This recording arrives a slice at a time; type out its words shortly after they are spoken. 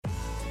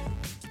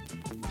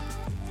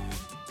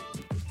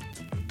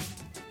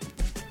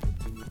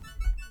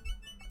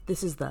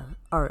This is the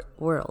Art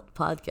World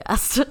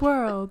podcast.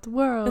 World.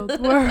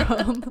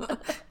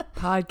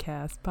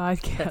 podcast.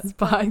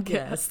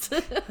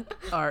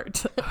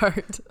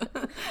 Art.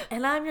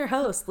 And I'm your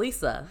host,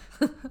 Lisa.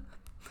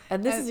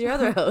 And this is your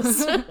other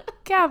host,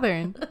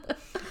 Catherine.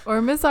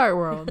 Or Miss Art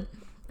World.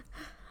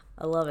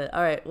 I love it.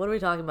 All right, what are we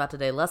talking about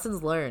today?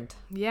 Lessons learned.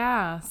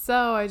 Yeah,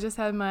 so I just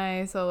had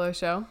my solo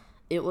show.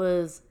 It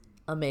was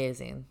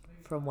amazing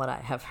from what I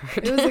have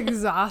heard. It was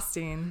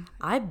exhausting.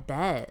 I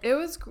bet. It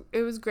was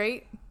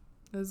great.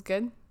 It was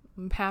good.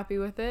 I'm happy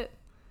with it.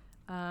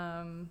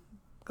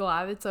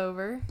 Glad it's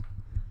over.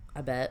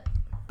 I bet.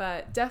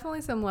 But definitely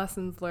some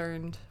lessons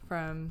learned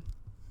from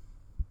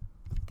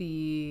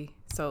the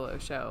solo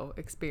show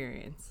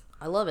experience.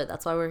 I love it.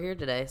 That's why we're here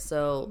today.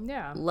 So,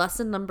 yeah.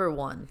 Lesson number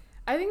 1.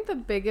 I think the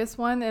biggest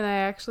one, and I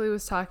actually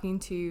was talking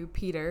to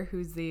Peter,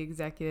 who's the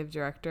executive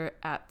director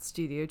at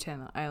Studio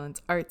Channel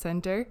Islands Art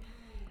Center,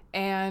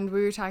 and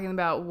we were talking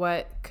about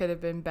what could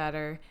have been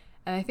better.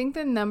 And I think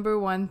the number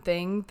one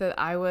thing that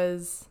I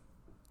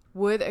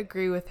would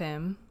agree with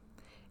him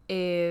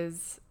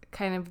is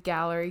kind of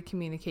gallery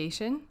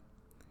communication.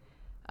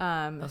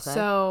 Okay.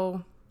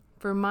 So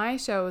for my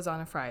show, it was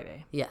on a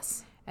Friday.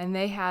 Yes. And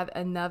they had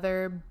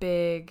another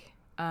big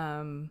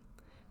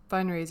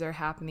fundraiser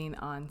happening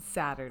on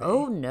Saturday.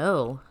 Oh,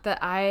 no.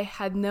 That I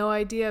had no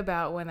idea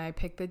about when I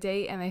picked the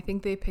date. And I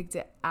think they picked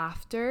it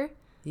after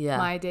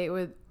my date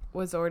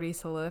was already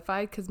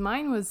solidified. Because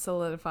mine was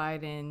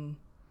solidified in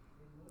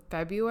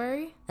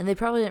February. And they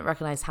probably didn't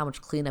recognize how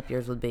much cleanup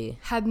yours would be.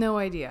 Had no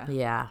idea.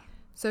 Yeah.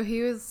 So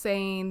he was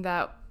saying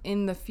that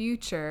in the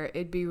future,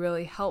 it'd be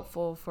really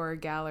helpful for a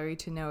gallery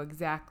to know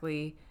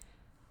exactly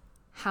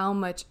how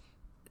much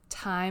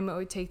time it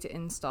would take to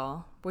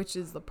install, which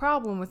is the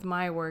problem with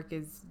my work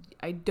is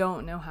I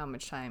don't know how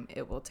much time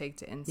it will take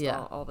to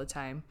install all the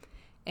time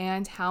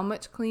and how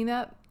much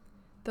cleanup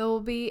there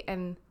will be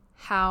and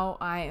how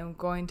I am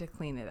going to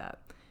clean it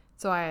up.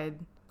 So I had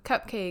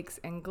cupcakes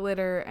and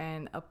glitter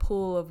and a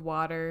pool of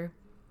water.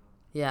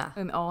 Yeah.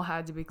 And all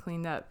had to be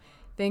cleaned up.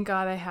 Thank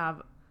God I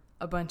have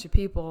a bunch of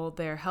people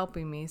there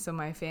helping me. So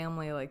my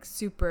family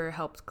super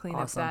helped clean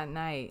up that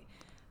night.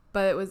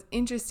 But it was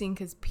interesting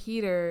because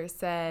Peter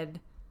said,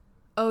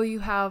 oh, you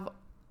have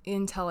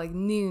until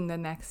noon the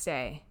next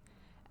day.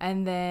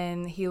 And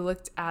then he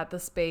looked at the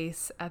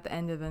space at the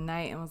end of the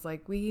night and was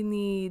like, we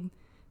need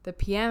the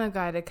piano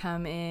guy to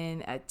come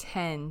in at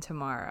 10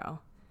 tomorrow.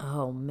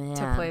 Oh, man.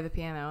 To play the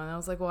piano. And I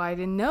was like, well, I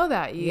didn't know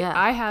that.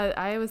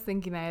 I was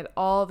thinking I had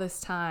all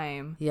this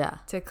time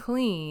to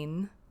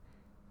clean.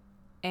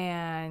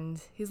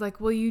 And he's like,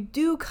 well, you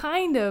do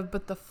kind of,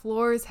 but the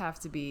floors have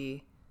to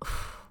be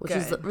Which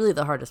good. is really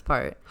the hardest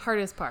part.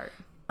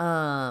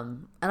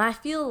 And I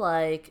feel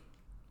like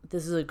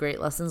this is a great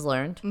lessons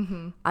learned.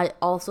 Mm-hmm. I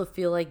also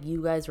feel like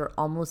you guys were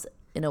almost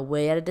in a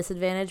way at a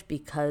disadvantage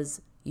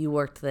because you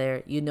worked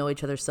there. You know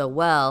each other so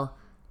well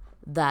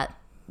that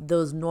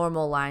those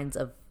normal lines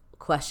of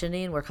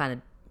questioning were kind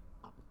of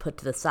put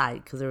to the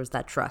side because there was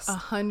that trust.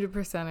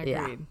 100% agreed.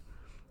 Yeah.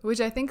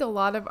 Which I think a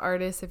lot of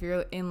artists, if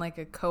you're in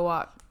a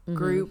co-op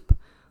group,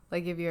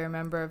 if you're a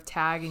member of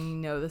TAG and you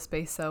know the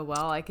space so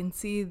well, I can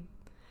see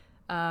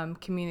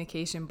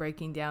communication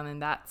breaking down in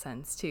that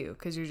sense too,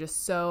 because you're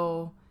just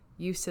so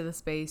used to the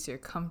space, you're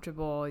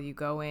comfortable, you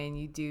go in,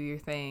 you do your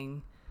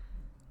thing,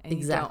 and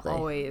you don't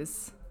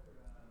always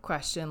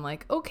question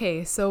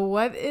okay, so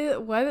what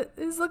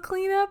is the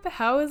cleanup?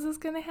 How is this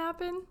going to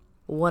happen?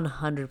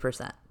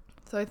 100%.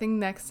 So I think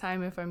next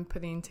time if I'm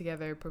putting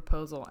together a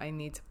proposal, I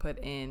need to put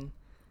in,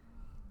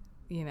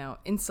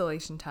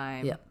 installation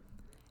time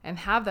and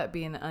have that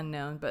be an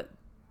unknown, but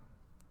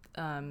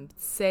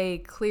say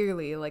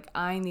clearly,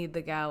 I need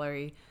the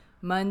gallery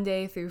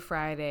Monday through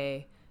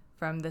Friday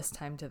from this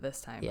time to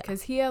this time.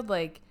 Because he had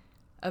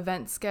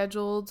events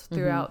scheduled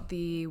throughout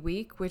the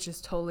week, which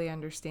is totally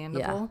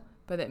understandable.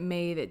 But it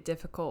made it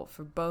difficult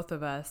for both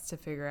of us to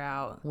figure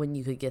out when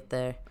you could get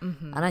there.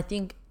 Mm-hmm. And I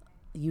think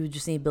you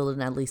just need to build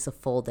in at least a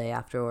full day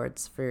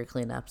afterwards for your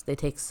cleanups. They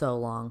take so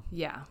long.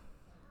 Yeah.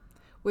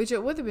 Which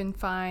it would have been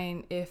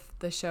fine if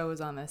the show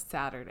was on a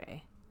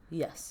Saturday.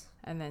 Yes.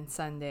 And then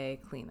Sunday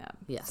cleanup.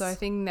 Yes. So I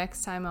think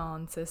next time I'll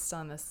insist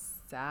on a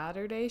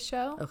Saturday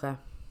show. Okay.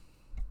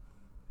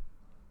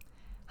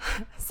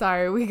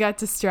 Sorry, we got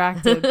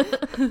distracted.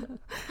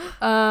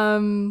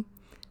 And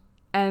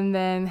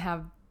then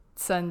have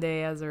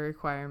Sunday as a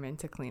requirement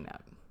to clean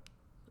up.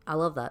 I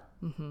love that.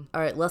 Mm-hmm.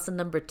 All right, lesson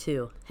number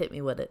 2. Hit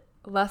me with it.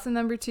 Lesson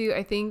number 2,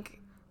 I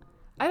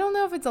don't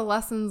know if it's a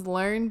lessons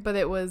learned, but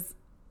it was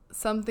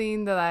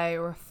something that I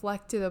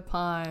reflected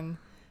upon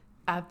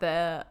at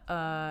the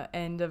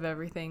end of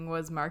everything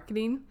was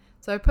marketing.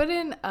 So I put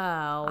in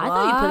I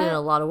thought you put in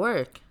a lot of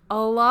work. A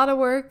lot of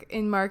work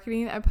in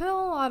marketing. I put in a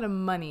lot of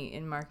money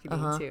in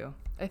marketing too.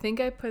 I think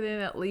I put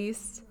in at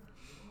least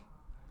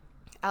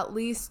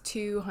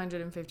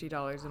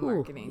 $250 in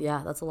marketing.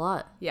 Yeah, that's a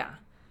lot. Yeah.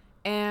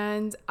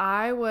 And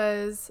I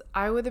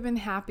would have been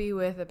happy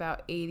with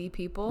about 80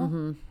 people.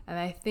 Mm-hmm. And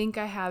I think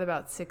I had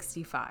about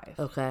 65.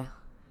 Okay.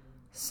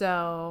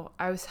 So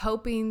I was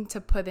hoping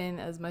to put in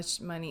as much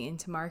money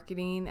into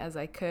marketing as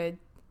I could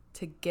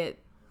to get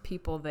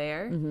people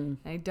there.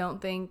 I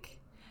don't think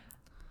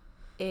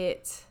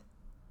it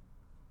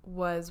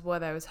was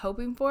what I was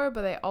hoping for,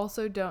 but I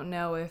also don't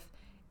know if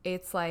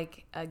it's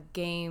like a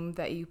game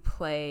that you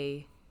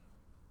play.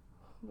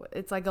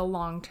 It's like a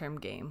long-term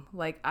game.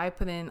 Like I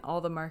put in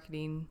all the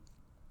marketing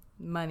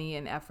money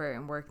and effort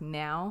and work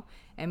now,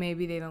 and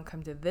maybe they don't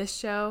come to this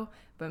show,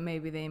 but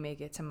maybe they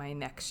make it to my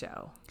next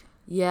show.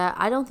 Yeah,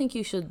 I don't think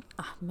you should.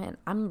 Oh, man,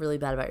 I'm really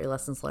bad about your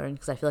lessons learned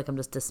because I feel like I'm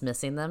just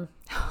dismissing them.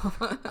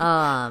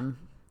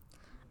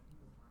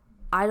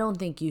 I don't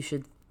think you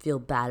should feel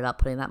bad about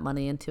putting that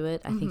money into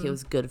it. I think it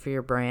was good for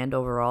your brand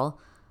overall.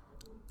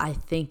 I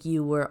think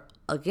you were,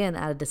 again,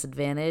 at a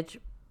disadvantage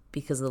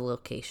because of the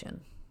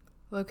location.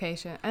 And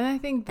I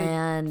think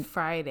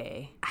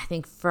Friday. I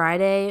think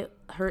Friday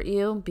hurt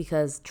you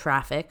because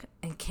traffic,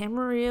 and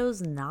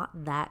Camarillo's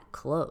not that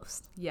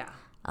close. Yeah.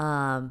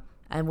 And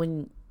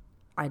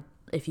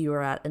if you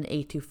were at an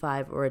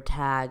 825 or a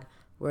tag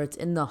where it's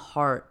in the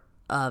heart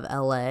of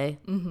LA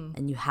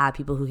and you have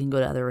people who can go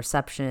to other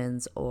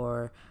receptions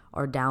or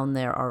are down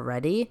there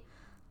already,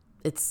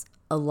 it's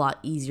a lot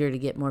easier to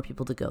get more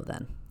people to go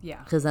then.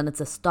 Yeah. Because then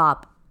it's a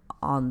stop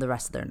on the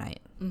rest of their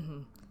night.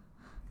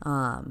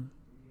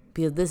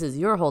 Because this is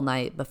your whole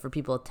night, but for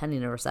people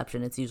attending a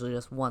reception, it's usually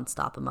just one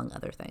stop among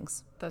other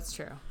things. That's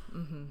true.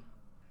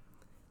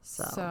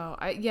 So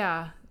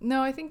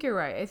I think you're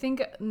right. I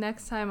think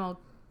next time I'll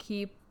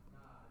keep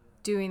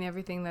doing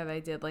everything that I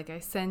did. Like I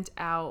sent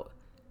out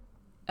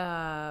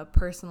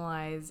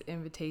personalized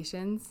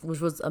invitations,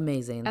 which was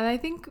amazing. And I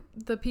think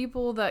the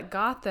people that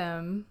got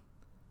them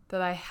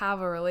that I have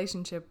a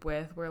relationship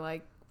with were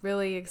like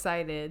really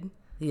excited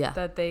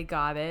that they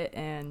got it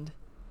and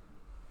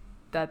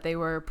that they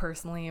were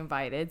personally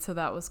invited. So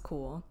that was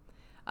cool.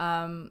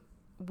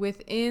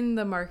 Within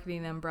the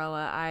marketing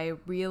umbrella, I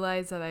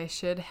realized that I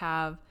should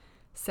have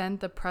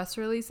sent the press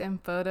release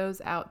and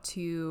photos out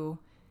to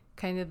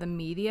kind of the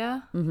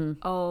media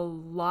a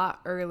lot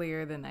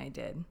earlier than I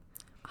did.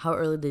 How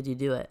early did you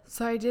do it?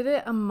 So I did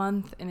it a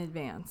month in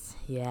advance.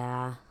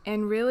 Yeah.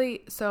 And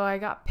really, so I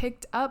got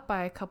picked up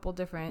by a couple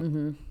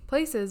different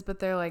places, but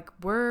they're like,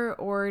 we're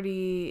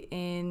already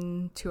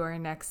into our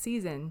next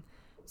season.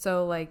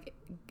 So like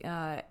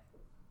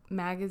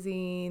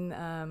magazine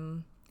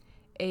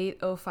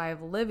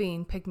 805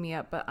 Living picked me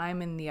up, but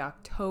I'm in the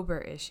October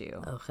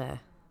issue. Okay.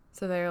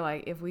 So they're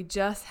like, if we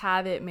just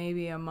had it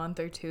maybe a month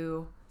or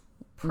two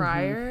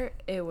prior,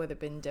 it would have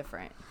been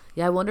different.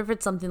 Yeah, I wonder if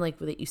it's something like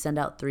that you send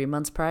out 3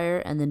 months prior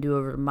and then do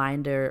a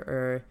reminder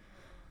or,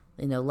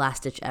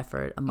 last ditch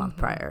effort a month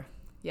prior.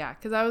 Yeah,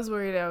 because I was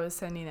worried I was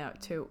sending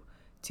out too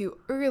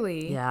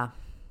early. Yeah.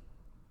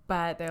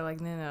 But they're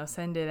like, no,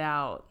 send it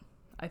out.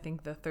 I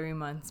think the 3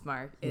 months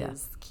mark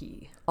is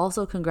key.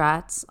 Also,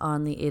 congrats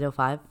on the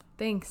 805.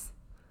 Thanks.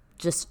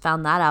 Just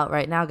found that out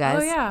right now,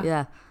 guys. Oh, yeah.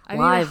 Yeah. I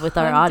live with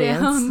our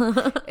audience.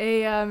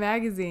 A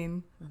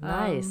magazine.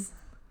 Nice.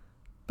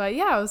 But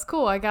yeah, it was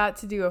cool. I got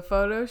to do a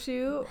photo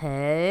shoot.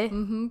 Hey.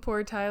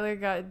 Poor Tyler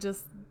got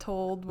just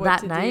told what that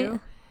to night? do.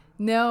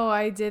 No,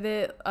 I did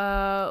it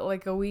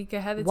like a week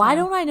ahead of time. Why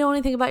don't I know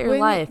anything about your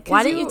life?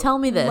 Why didn't you tell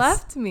me this?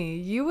 Left me.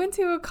 You went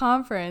to a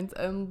conference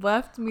and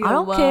left me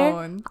alone. I don't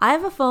care. I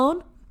have a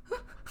phone.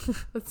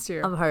 That's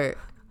true. I'm hurt.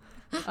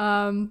 Yeah,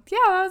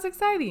 that was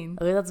exciting.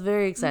 Okay, that's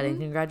very exciting.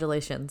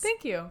 Congratulations.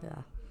 Thank you.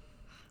 Yeah.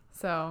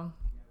 So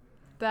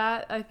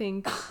that, I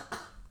think,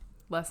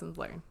 lessons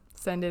learned.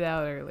 Send it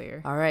out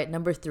earlier. All right,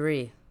 number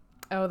 3.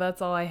 Oh,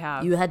 that's all I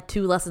have. You had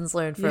 2 lessons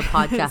learned for a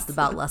podcast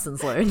about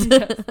lessons learned.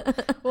 Yes.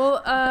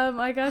 Well,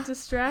 I got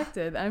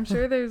distracted. I'm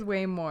sure there's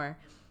way more.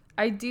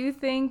 I do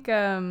think,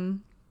 so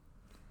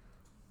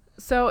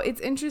it's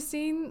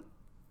interesting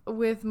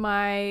with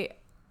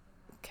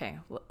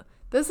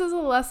this is a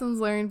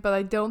lessons learned, but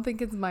I don't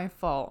think it's my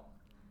fault.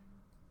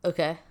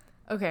 Okay.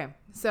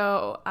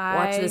 So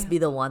Watch this be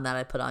the one that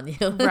I put on you.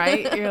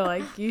 Right? You're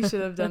like, you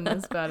should have done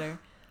this better.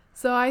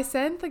 So I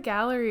sent the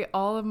gallery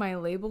all of my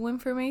label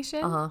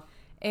information,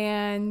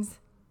 and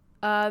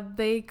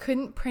they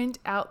couldn't print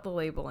out the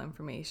label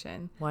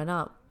information. Why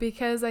not?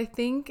 Because I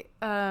think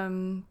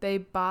they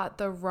bought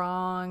the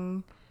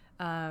wrong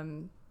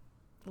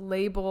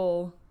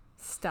label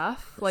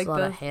stuff, There's like a lot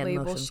the of hand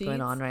label motions sheets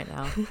going on right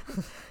now.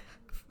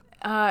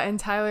 And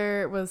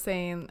Tyler was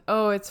saying,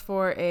 it's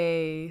for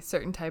a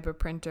certain type of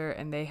printer,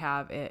 and they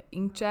have an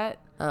inkjet.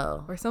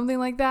 Or something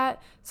like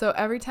that. So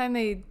every time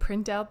they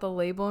print out the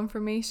label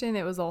information,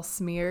 it was all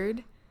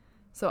smeared.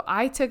 So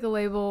I took a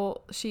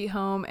label sheet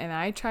home and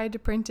I tried to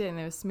print it, and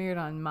it was smeared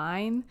on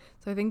mine.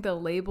 So I think the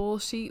label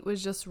sheet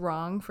was just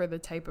wrong for the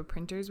type of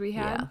printers we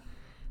had. Yeah.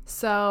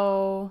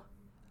 So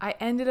I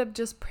ended up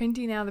just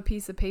printing out a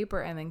piece of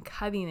paper and then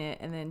cutting it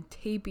and then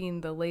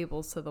taping the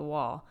labels to the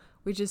wall,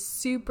 which is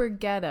super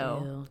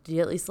ghetto. Ew. Do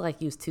you at least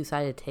use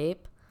 2-sided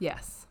tape?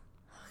 Yes.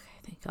 Okay,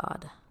 thank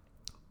God.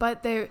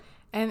 But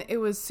and it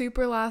was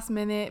super last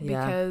minute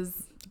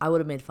because I would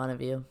have made fun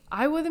of you.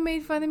 I would have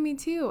made fun of me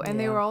too. And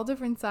they Yeah. were all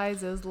different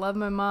sizes. Love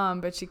my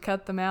mom, but she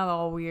cut them out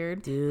all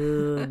weird.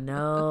 Dude,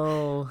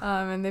 no.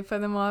 And they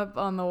put them up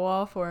on the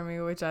wall for me,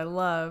 which I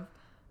love.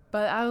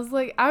 But I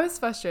was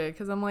frustrated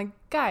because I'm like,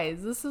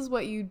 guys, this is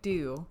what you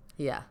do.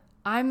 Yeah.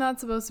 I'm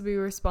not supposed to be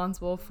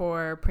responsible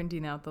for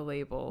printing out the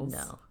labels.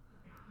 No.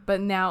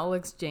 But now it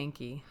looks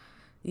janky.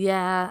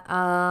 Yeah.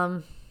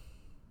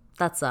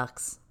 That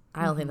sucks.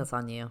 I don't think that's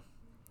on you.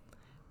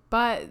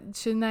 But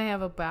shouldn't I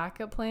have a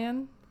backup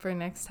plan for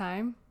next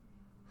time?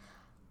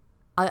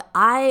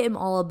 I am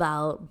all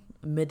about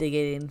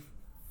mitigating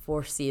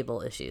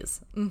foreseeable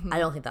issues. I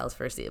don't think that was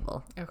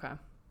foreseeable. Okay.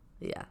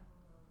 Yeah.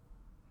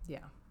 Yeah.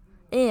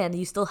 And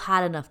you still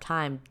had enough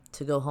time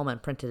to go home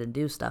and print it and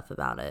do stuff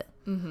about it.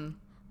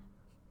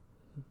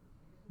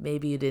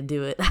 Maybe you didn't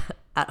do it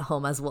at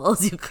home as well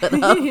as you could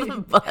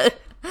have, but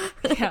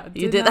Yeah,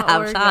 you did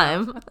have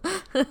time.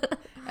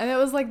 And it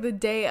was like the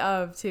day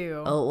of,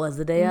 too. Oh, it was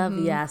the day of?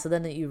 Yeah, so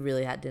then you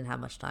really didn't have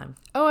much time.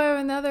 Oh, I have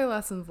another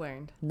lessons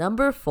learned.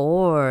 Number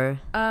 4.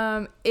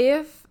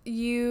 If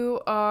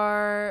you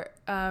are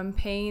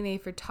paying a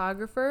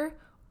photographer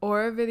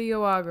or a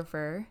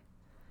videographer,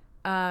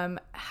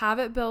 have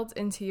it built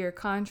into your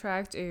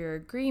contract or your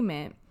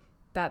agreement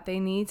that they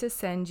need to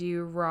send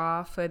you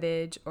raw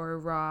footage or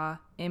raw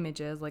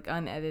images, like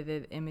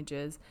unedited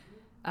images,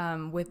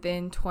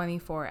 within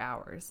 24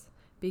 hours.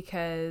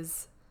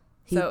 Because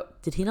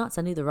Did he not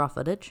send you the raw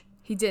footage?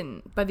 He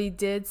didn't, but he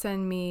did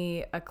send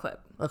me a clip.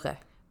 Okay.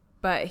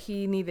 But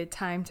he needed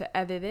time to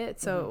edit it,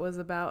 so it was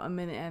about a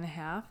minute and a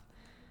half.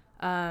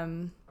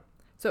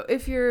 So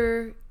if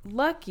you're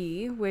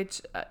lucky,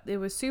 which it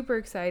was super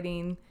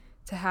exciting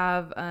to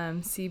have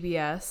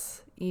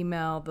CBS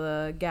email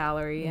the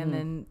gallery, and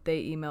then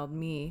they emailed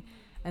me,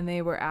 and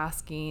they were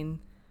asking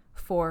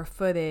for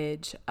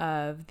footage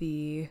of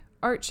the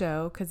art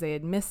show because they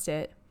had missed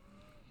it.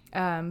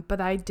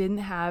 But I didn't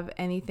have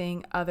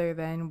anything other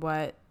than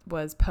what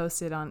was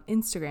posted on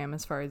Instagram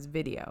as far as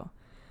video.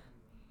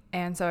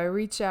 And so I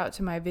reached out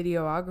to my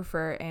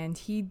videographer, and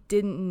he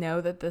didn't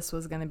know that this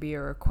was going to be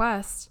a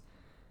request.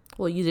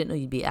 Well, you didn't know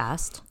you'd be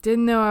asked.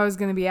 Didn't know I was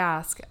going to be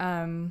asked.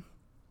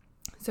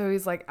 So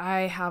he's like,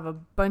 I have a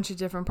bunch of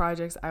different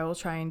projects I will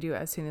try and do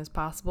as soon as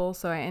possible.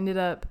 So I ended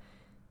up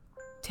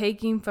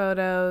taking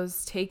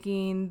photos,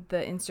 taking the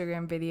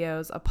Instagram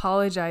videos,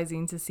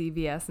 apologizing to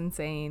CBS and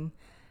saying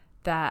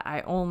that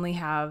I only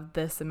have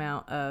this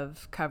amount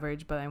of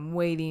coverage, but I'm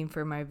waiting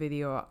for my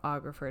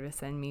videographer to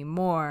send me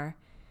more.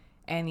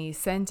 And he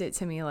sent it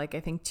to me, like, I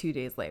think 2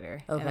 days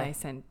later. Okay. And I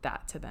sent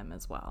that to them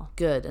as well.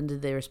 Good. And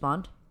did they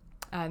respond?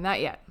 Not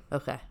yet.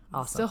 Okay.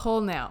 Awesome. Still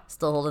holding out.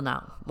 Still holding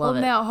out. Love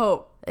Holding it. out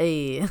hope.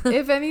 Hey.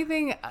 If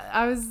anything,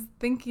 I was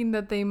thinking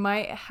that they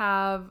might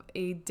have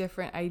a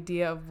different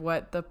idea of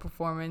what the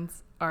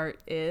performance art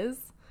is.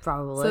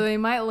 Probably. So they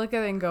might look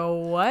at it and go,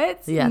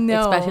 what? Yeah,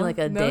 no, especially like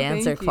a no,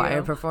 dance or thank choir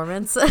you.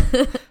 performance.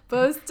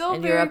 But it's still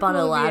and very you're up on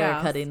cool a to be ladder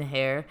asked. cutting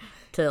hair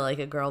to like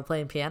a girl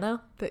playing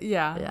piano.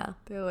 Yeah. Yeah.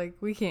 They're like,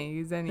 we can't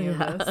use any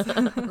Yeah. of this.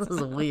 This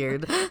is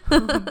weird.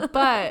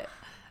 But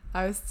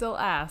I was still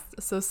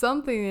asked. So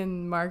something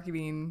in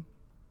marketing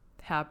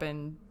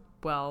happened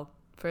well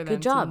for them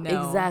Good job. to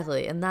know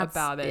Exactly. And that's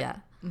about it. Yeah.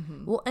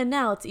 Well, and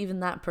now it's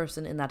even that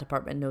person in that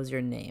department knows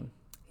your name.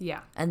 Yeah.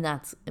 And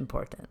that's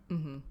important.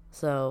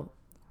 So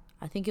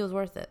I think it was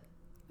worth it.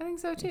 I think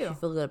so You too. should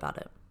feel good about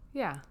it.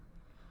 Yeah.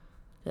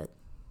 Good.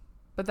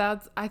 But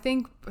I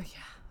think,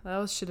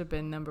 that should have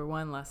been number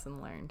 1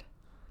 lesson learned.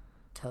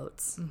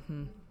 Totes.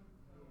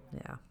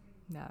 Yeah.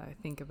 Now that I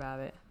think about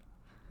it.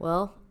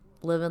 Well,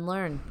 live and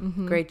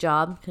learn. Great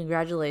job.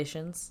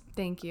 Congratulations.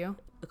 Thank you.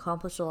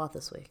 Accomplished a lot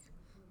this week.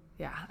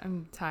 Yeah,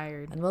 I'm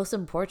tired. And most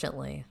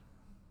importantly,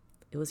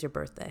 it was your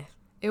birthday.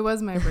 It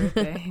was my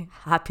birthday.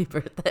 Happy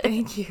birthday.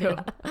 Thank you.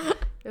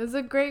 It was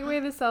a great way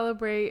to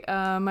celebrate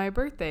my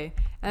birthday.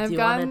 And Do you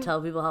want to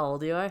tell people how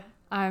old you are?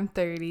 I'm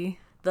 30.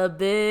 The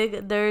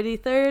big dirty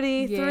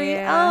 30.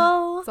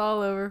 Yeah. It's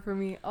all over for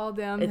me. All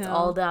downhill. It's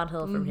all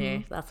downhill from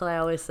here. That's what I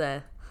always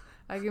say.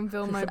 I can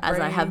feel my brain As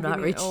I have not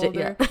getting reached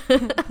older. it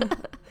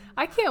yet.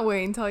 I can't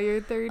wait until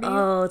you're 30.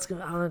 Oh, I'm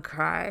gonna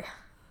cry. I'm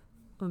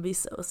gonna be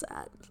so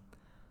sad.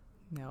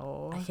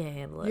 No. I can't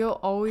handle it. You'll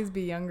always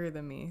be younger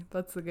than me.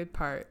 That's the good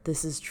part.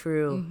 This is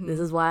true. This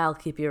is why I'll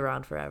keep you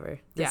around forever.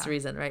 This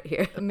reason right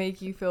here.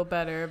 Make you feel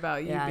better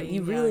about you being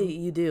you young. really,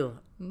 you do.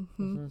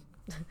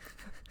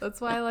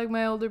 That's why I like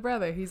my older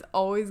brother. He's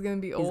always going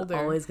to be older.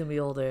 He's always gonna be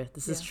older.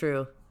 This is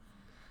true.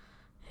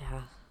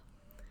 Yeah.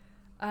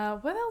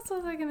 What else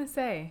was I going to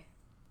say?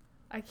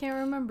 I can't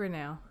remember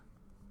now.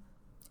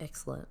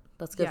 Excellent.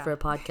 That's good for a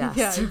podcast.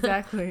 Yeah,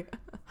 exactly.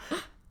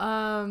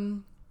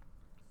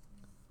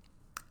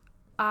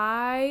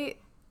 I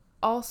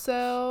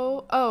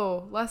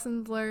also,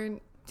 lessons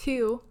learned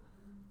 2.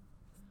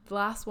 The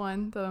last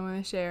one that I'm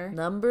going to share.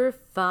 Number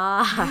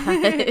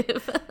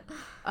 5.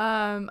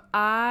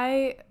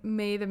 I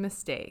made a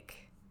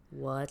mistake.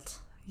 What?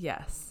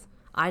 Yes.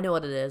 I know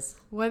what it is.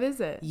 What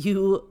is it?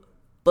 You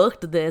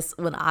booked this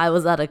when I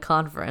was at a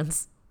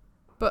conference.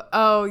 But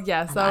oh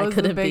yes, that was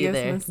the biggest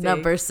mistake.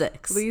 Number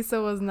 6.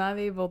 Lisa was not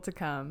able to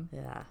come.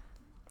 Yeah.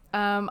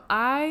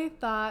 I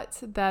thought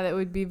that it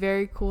would be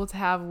very cool to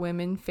have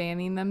women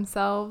fanning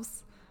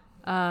themselves,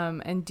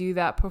 and do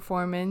that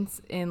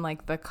performance in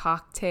like the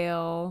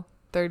cocktail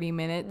 30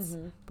 minutes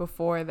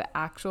before the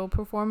actual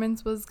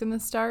performance was going to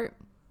start.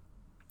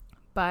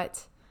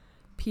 But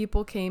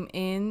people came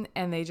in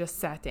and they just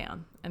sat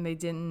down and they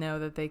didn't know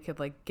that they could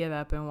like get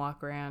up and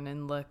walk around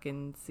and look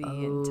and see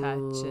and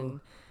touch. And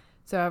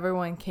so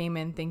everyone came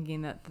in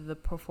thinking that the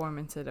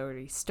performance had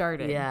already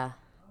started. Yeah.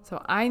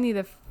 So I need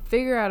to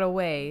figure out a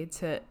way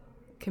to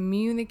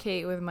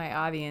communicate with my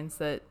audience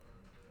that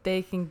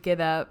they can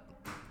get up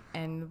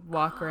and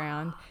walk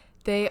around.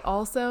 They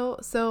also,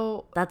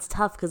 so that's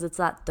tough because it's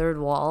that third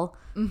wall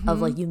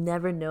of like, you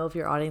never know if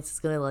your audience is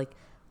going to like,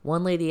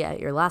 one lady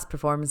at your last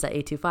performance at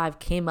 825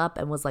 came up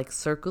and was like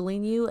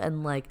circling you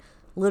and like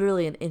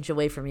literally an inch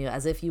away from you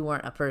as if you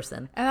weren't a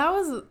person. And I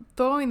was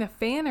throwing the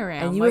fan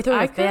around. And you were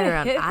throwing the fan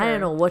around. I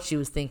don't know what she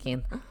was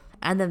thinking.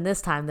 And then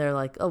this time they're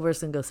like, oh, we're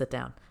just going to go sit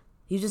down.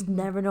 You just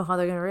never know how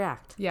they're going to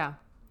react. Yeah.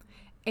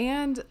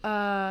 And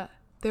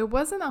there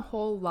wasn't a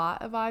whole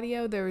lot of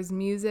audio. There was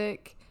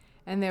music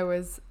and there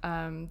was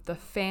the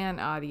fan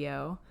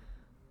audio.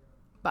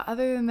 But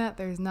other than that,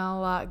 there's not a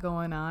lot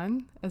going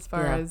on as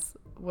far as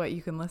what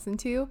you can listen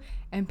to.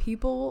 And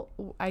people,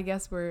 I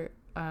guess, were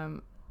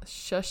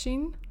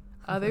shushing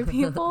other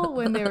people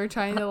when they were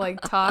trying to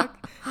like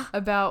talk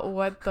about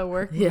what the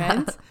work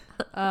meant.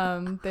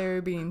 They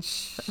were being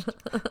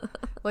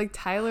like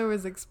Tyler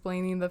was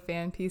explaining the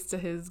fan piece to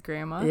his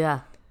grandma.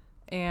 Yeah.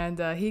 And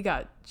he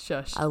got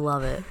shushed. I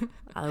love it.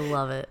 I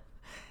love it.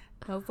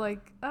 I was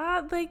like,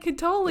 they could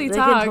totally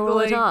talk. Can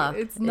totally like, talk.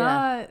 It's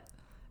not.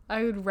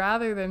 I would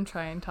rather them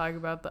try and talk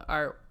about the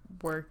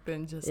artwork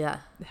than just,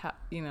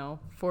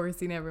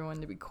 forcing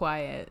everyone to be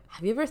quiet.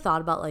 Have you ever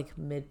thought about like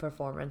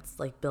mid-performance,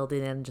 like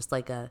building in just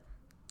like a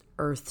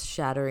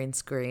earth-shattering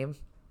scream?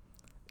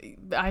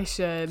 I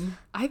should.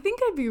 I think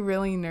I'd be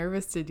really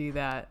nervous to do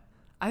that.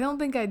 I don't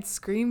think I'd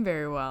scream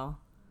very well.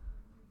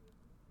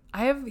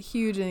 I have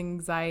huge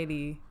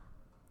anxiety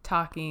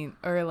talking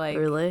or like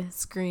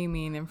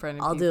screaming in front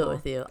of people. I'll do it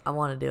with you. I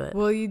want to do it.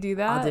 Will you do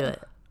that? I'll do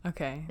it.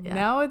 Okay. Yeah.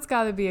 Now it's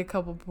got to be a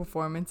couple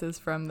performances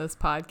from this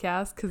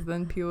podcast because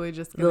then people are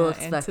just going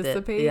to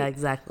anticipate. Yeah,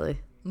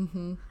 exactly.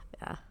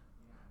 Yeah.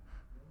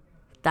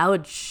 That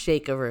would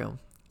shake a room.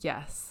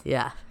 Yes.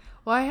 Yeah.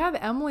 Well, I had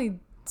Emily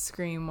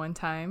scream one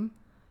time,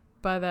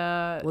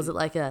 but was it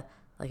like a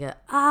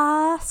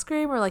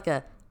scream or like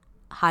a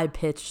high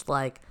pitched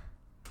like?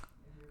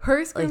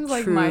 Her scream's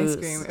like my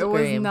scream. It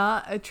was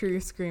not a true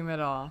scream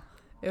at all.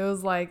 It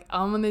was like,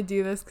 I'm gonna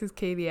do this because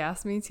Katie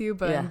asked me to,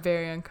 but I'm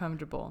very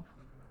uncomfortable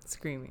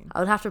screaming. I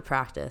would have to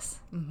practice.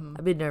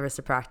 I'd be nervous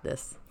to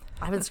practice.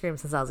 I haven't screamed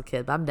since I was a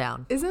kid, but I'm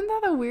down. Isn't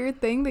that a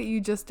weird thing that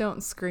you just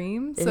don't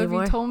scream? So if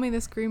you told me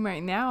to scream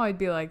right now, I'd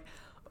be like,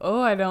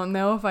 oh, I don't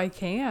know if I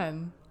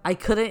can. I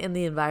couldn't in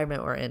the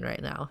environment we're in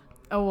right now.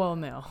 Oh, well,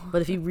 no.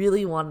 But if you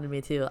really wanted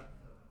me to,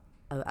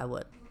 I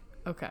would.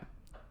 Okay.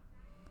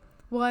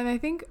 Well, and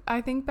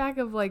I think back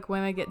of like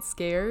when I get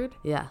scared.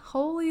 Yeah.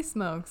 Holy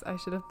smokes! I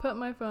should have put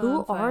my phone.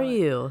 Who are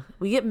you?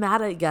 We get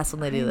mad at guests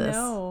when they do this.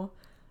 No.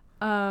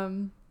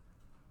 And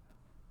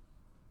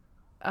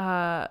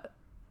I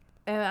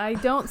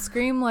don't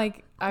scream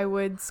like I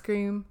would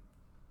scream.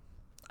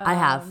 I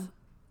have.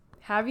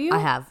 Have you? I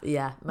have.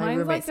 Yeah. My Mine's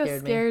roommate like a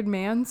scared me.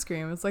 Man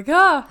scream. It's like It's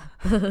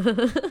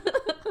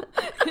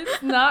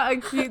not a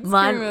cute scream at all.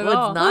 Mine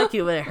was not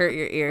cute, but it hurt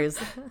your ears.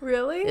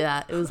 Really?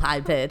 Yeah. It was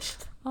high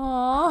pitched.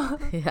 Aw.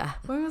 Yeah.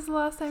 When was the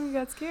last time you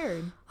got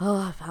scared?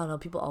 Oh, I don't know.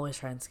 People always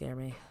try and scare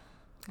me.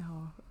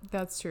 Oh,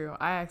 that's true.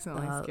 I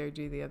accidentally scared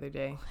you the other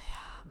day.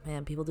 Yeah,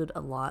 man, people do it a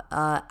lot.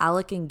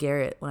 Alec and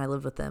Garrett, when I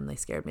lived with them, they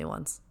scared me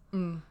once.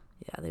 Yeah,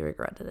 they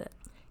regretted it.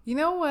 You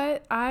know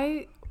what?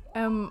 I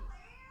am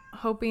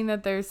hoping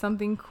that there's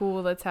something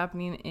cool that's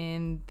happening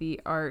in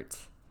the art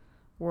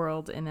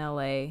world in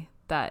LA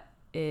that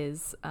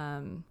is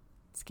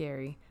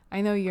scary. I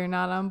know you're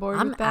not on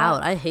board with that. I'm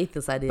out. I hate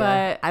this idea.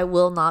 But I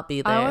will not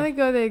be there. I want to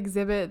go to the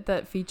exhibit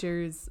that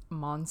features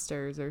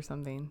monsters or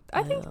something.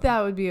 I think that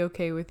would be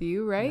okay with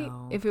you, right?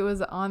 No. If it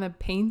was on a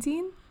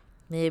painting?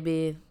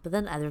 Maybe. But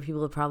then other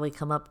people would probably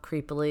come up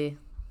creepily.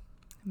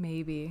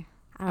 Maybe.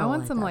 I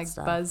want some like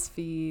stuff.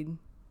 BuzzFeed,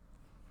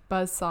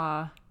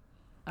 Buzzsaw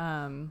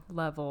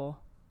level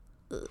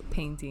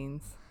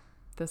paintings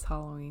this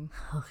Halloween.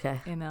 Okay.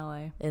 In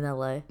LA. In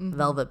LA.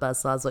 Velvet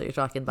Buzzsaw is what you're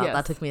talking about. Yes.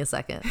 That took me a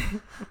second.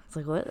 It's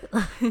like, what?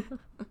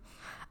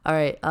 All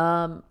right.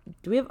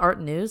 Do we have art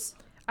news?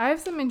 I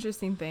have some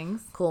interesting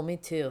things. Cool. Me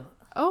too.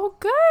 Oh,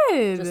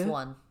 good. Just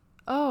one.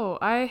 Oh,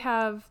 I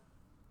have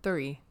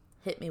 3.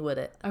 Hit me with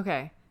it.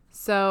 Okay.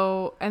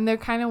 So, and they're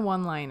kind of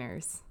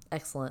one-liners.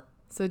 Excellent.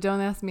 So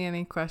don't ask me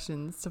any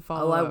questions to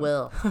follow up. I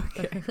will.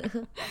 Okay.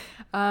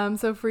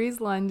 So Frieze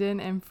London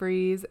and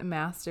Frieze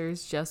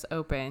Masters just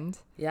opened.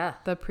 Yeah.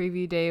 The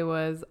preview day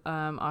was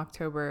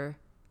October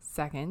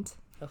 2nd.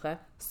 Okay.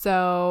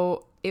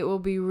 So it will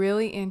be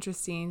really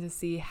interesting to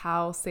see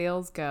how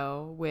sales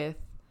go with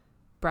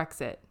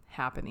Brexit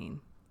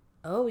happening.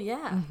 Oh,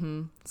 yeah.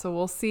 So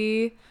we'll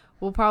see.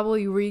 We'll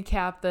probably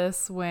recap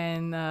this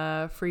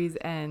when Freeze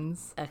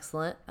ends.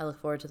 Excellent. I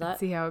look forward to that.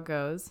 See how it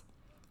goes.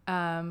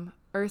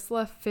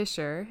 Ursula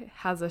Fisher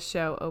has a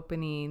show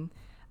opening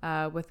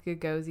with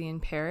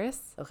Gagosian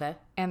Paris. Okay.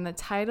 And the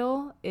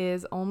title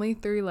is only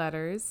 3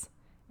 letters,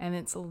 and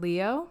it's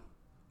Leo.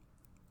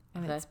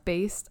 And it's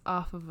based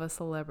off of a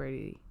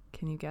celebrity.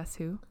 Can you guess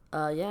who?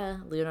 Yeah,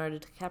 Leonardo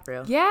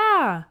DiCaprio.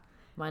 Yeah.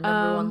 My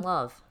number one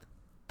love.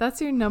 That's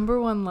your number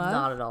one love?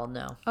 Not at all,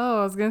 no. Oh,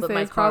 I was going to say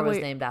my it's car probably...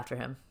 was named after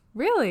him.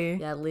 Really?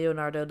 Yeah,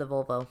 Leonardo da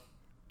Volvo.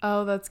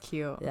 Oh, that's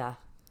cute. Yeah.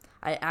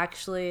 I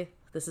actually,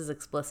 this is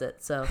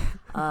explicit. So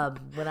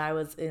when I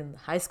was in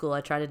high school,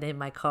 I tried to name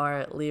my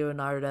car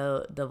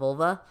Leonardo da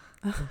Volva.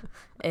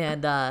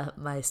 And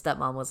my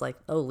stepmom was like,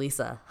 oh,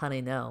 Lisa,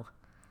 honey, no.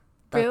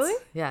 Really?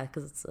 Yeah,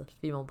 because it's a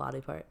female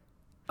body part.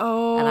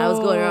 Oh. And I was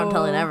going around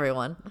telling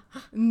everyone.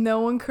 No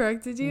one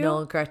corrected you? No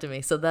one corrected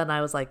me. So then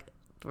I was like,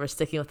 we're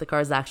sticking with the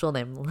car's actual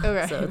name.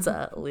 Okay. So it's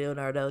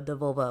Leonardo da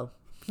Volvo.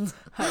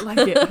 I like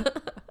it.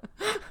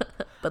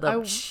 But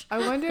I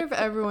wonder if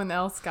everyone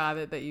else got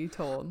it that you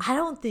told. I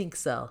don't think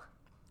so.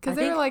 Because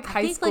they were like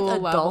high school like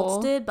adults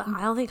level. did, but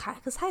I don't think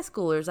because high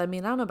schoolers. I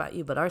mean, I don't know about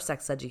you, but our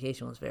sex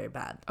education was very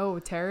bad. Oh,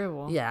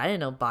 terrible. Yeah, I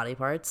didn't know body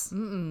parts.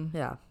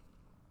 Yeah,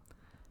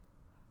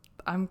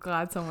 I'm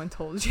glad someone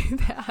told you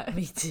that.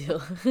 me too.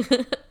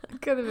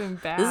 It could have been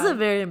bad. This is a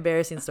very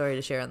embarrassing story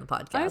to share on the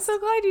podcast. I'm so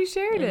glad you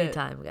shared it.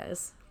 Anytime,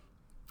 guys.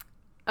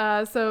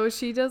 So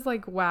she does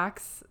like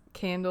wax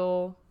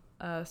candle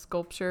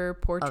sculpture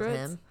portraits.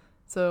 Of him.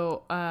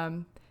 So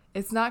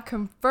it's not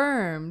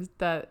confirmed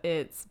that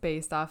it's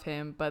based off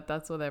him, but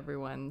that's what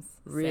everyone's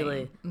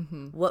Really?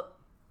 saying. What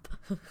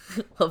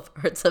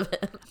parts of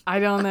him? I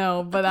don't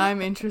know, but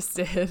I'm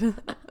interested.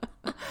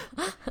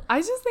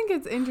 I just think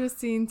it's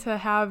interesting to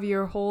have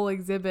your whole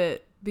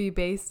exhibit be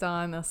based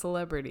on a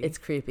celebrity. It's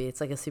creepy. It's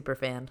like a super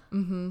fan.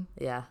 Mm-hmm.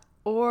 Yeah.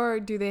 Or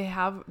do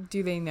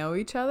they know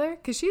each other?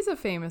 Because she's a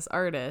famous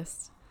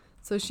artist,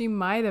 so she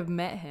might have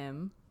met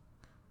him.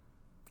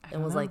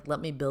 And was like, let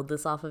me build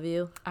this off of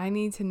you. I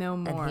need to know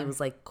more. And he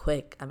was like,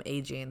 quick, I'm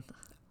aging.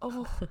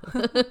 Oh,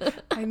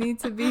 I need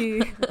to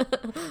be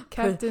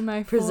kept in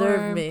my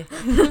Preserve form. me.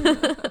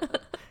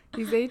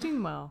 He's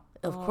aging well.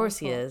 Of course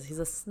he is. He's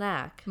a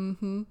snack.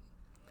 Mm-hmm.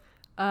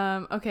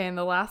 Okay, and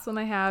the last one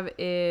I have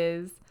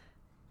is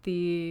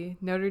the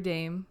Notre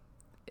Dame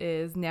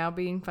is now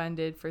being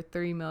funded for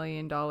 $3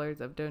 million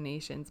of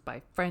donations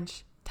by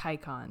French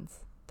tycoons.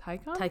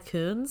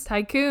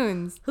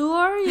 Tycoons. Who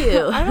are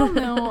you? I don't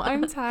know.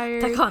 I'm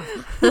tired.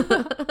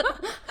 Tycoon.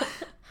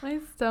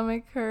 My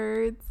stomach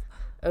hurts.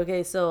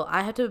 Okay, so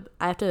I have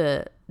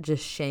to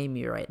just shame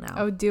you right now.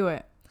 Oh, do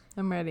it.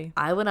 I'm ready.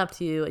 I went up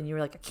to you and you were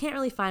like, I can't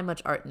really find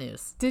much art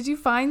news. Did you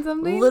find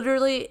something?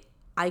 Literally,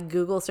 I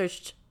Google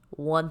searched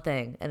one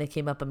thing and it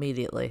came up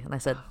immediately. And I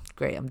said,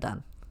 great, I'm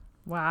done.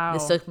 Wow.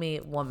 This took me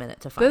 1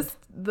 minute to find.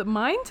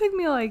 Mine took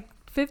me like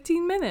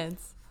 15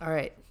 minutes. All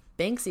right.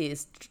 Banksy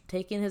is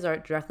taking his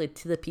art directly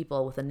to the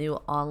people with a new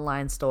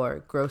online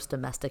store, Gross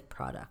Domestic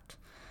Product.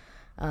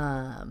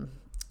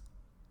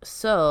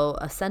 So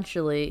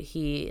essentially,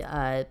 he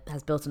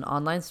has built an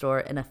online store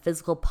and a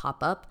physical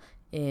pop-up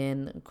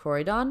in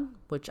Croydon,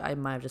 which I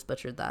might have just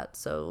butchered that.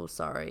 So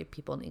sorry,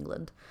 people in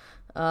England.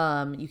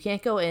 You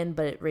can't go in,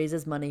 but it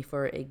raises money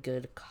for a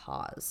good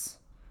cause.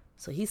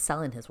 So he's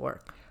selling his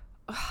work.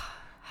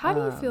 How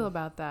do you feel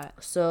about that?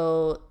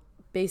 So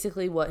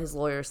basically what his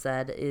lawyer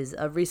said is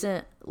a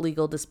recent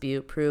legal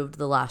dispute proved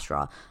the last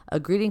straw. A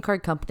greeting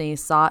card company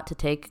sought to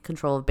take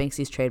control of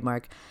Banksy's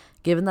trademark,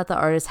 given that the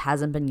artist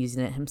hasn't been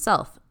using it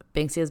himself.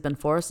 Banksy has been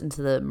forced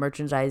into the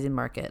merchandising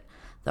market.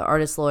 The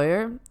artist's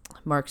lawyer,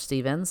 Mark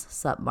Stevens,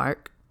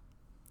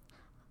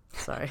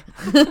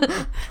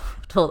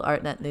 told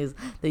ArtNet News,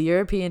 the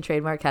European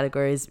trademark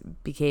categories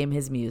became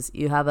his muse.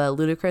 You have a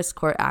ludicrous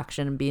court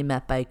action being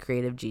met by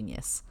creative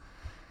genius.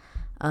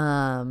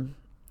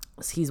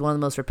 He's one of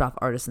the most ripped off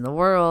artists in the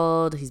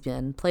world. He's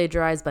been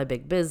plagiarized by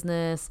big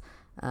business.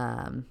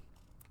 And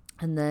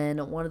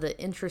then one of the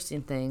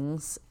interesting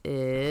things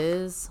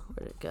is,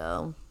 where'd it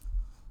go?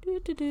 Can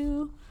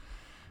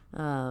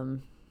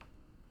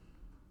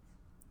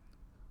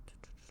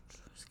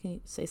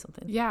you say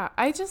something? Yeah,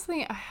 I just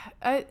think,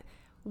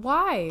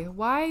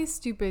 why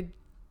stupid,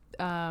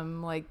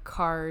 like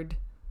card,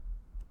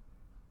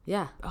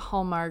 Yeah.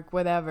 Hallmark,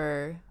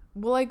 whatever.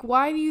 Well, like,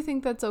 why do you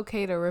think that's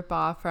okay to rip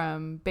off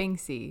from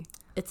Banksy?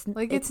 It's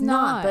It's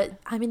not. not. But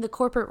I mean, the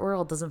corporate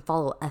world doesn't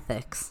follow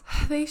ethics,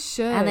 They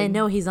should. and they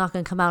know he's not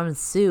going to come out and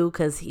sue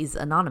because he's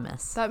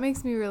anonymous. That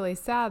makes me really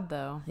sad,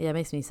 though. Yeah, it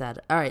makes me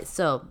sad. All right,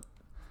 so,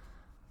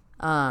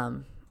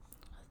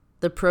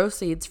 the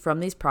proceeds from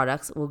these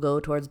products will go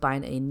towards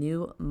buying a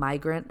new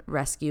migrant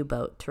rescue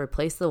boat to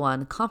replace the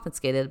one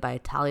confiscated by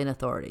Italian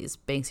authorities.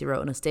 Banksy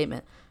wrote in a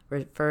statement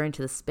referring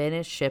to the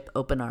Spanish ship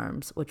Open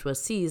Arms, which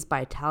was seized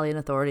by Italian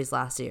authorities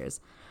last year.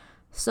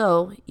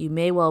 So you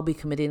may well be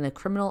committing a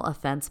criminal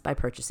offense by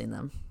purchasing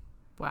them.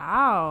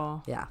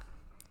 Wow. Yeah.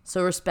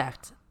 So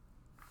respect.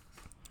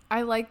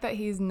 I like that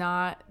he's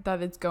not,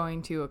 that it's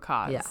going to a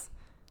cause. Yeah.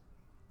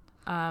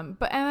 And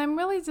I'm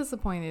really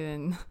disappointed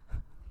in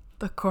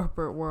the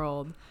corporate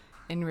world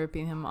in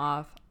ripping him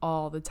off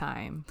all the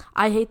time.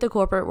 I hate the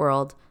corporate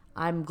world.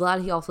 I'm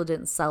glad he also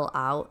didn't sell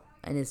out,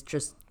 and it's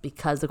just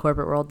because the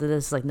corporate world did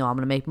this, like, no, I'm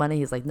going to make money.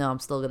 He's like, no, I'm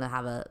still going to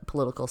have a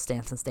political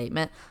stance and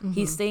statement. Mm-hmm.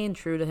 He's staying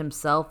true to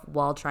himself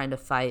while trying to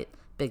fight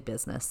big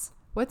business.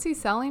 What's he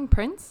selling?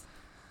 Prints?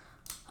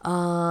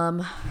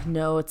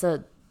 No,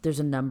 there's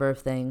a number of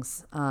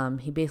things.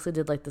 He basically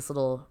did like this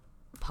little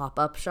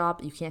pop-up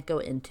shop. You can't go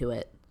into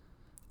it.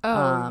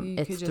 Oh,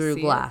 it's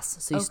through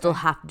glass. So you still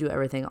have to do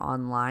everything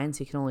online, so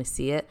you can only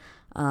see it.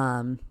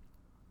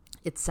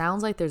 It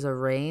sounds like there's a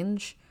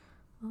range.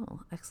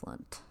 Oh,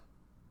 excellent.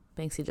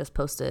 Banksy just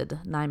posted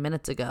 9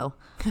 minutes ago.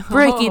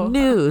 Breaking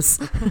news.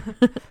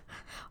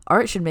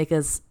 Art should make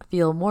us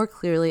feel more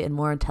clearly and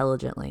more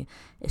intelligently.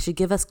 It should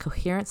give us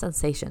coherent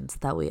sensations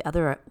that we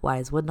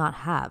otherwise would not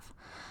have.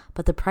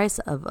 But the price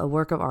of a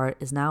work of art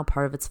is now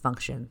part of its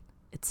function.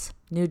 Its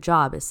new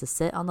job is to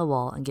sit on the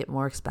wall and get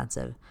more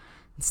expensive.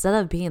 Instead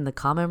of being the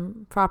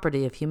common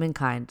property of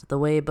humankind, the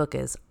way a book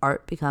is,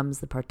 art becomes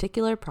the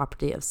particular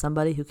property of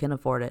somebody who can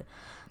afford it.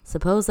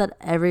 Suppose that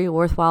every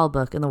worthwhile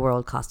book in the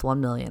world cost $1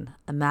 million.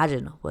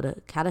 Imagine what a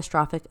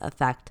catastrophic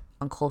effect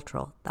on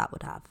cultural that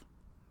would have.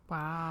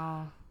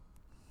 Wow.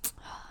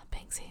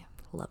 Banksy,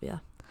 love ya.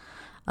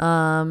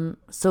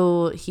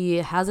 So he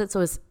has it,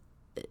 so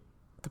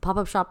the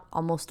pop-up shop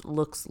almost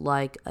looks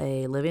like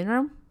a living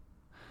room.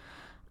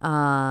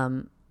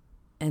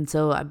 And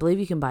so I believe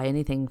you can buy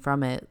anything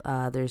from it.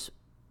 There's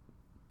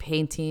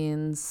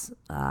paintings,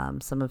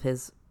 some of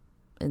his,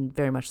 and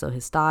very much so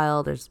his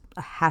style. There's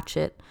a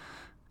hatchet.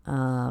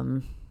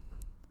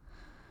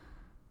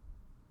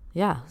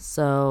 Yeah,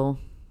 so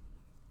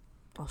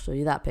I'll show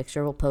you that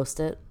picture. We'll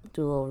post it,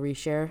 do a little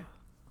reshare.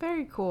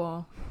 Very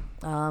cool.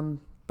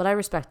 But I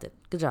respect it.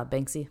 Good job,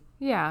 Banksy.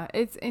 Yeah,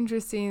 it's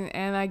interesting,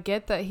 and I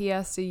get that he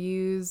has to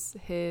use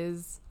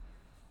his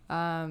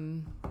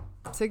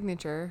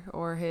signature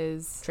or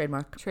his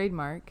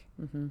trademark,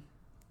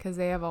 because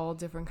they have all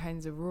different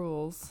kinds of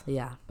rules.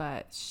 Yeah,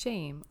 but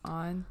shame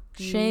on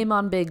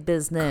big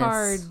business,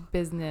 card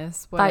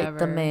business, whatever. Fight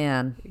the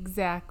man.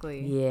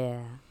 Exactly.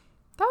 Yeah,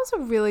 that was a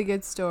really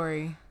good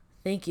story.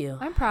 Thank you.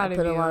 I'm proud of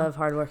you. I put a lot of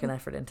hard work and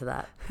effort into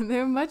that.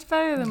 They're much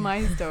better than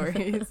my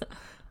stories.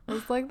 I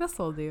was like, this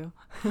will do.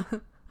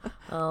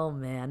 Oh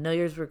man, no,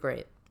 yours were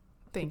great.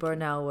 Thank People you. are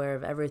now aware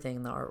of everything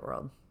in the art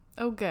world.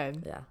 Oh,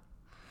 good. Yeah.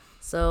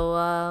 So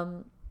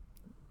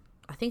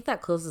I think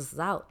that closes us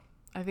out.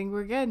 I think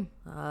we're good.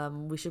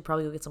 We should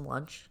probably go get some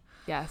lunch.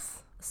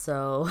 Yes.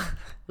 So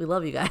we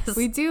love you guys.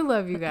 We do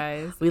love you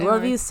guys. We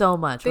love you so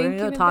much. We're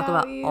going to talk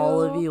about you.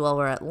 all of you while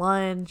we're at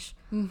lunch.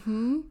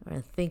 Mm-hmm. We're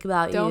going to think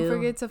about Don't you. Don't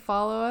forget to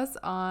follow us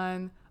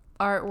on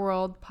Art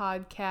World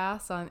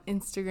Podcast on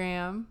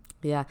Instagram.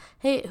 Yeah.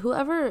 Hey,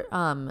 whoever,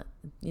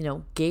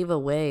 gave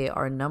away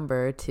our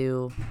number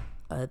to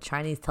a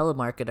Chinese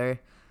telemarketer,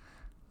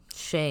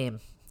 shame.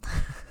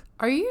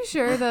 Are you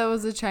sure that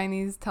was a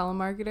Chinese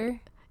telemarketer?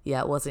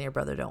 Yeah, it wasn't your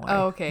brother. Don't worry.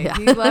 Oh, okay. Yeah.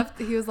 He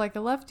was like, I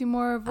left you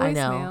more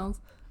voicemails.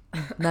 I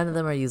know. None of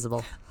them are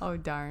usable. Oh,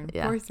 darn.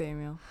 Yeah. Poor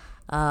Samuel.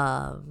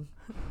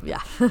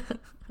 Yeah.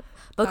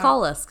 But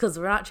call us, because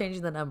we're not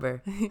changing the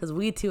number, because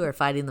we too are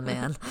fighting the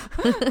man.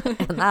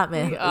 And that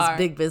man is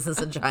big business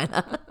in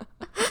China.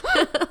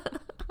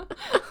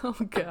 Oh,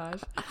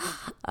 gosh.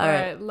 All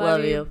right.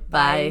 Love you.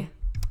 Bye.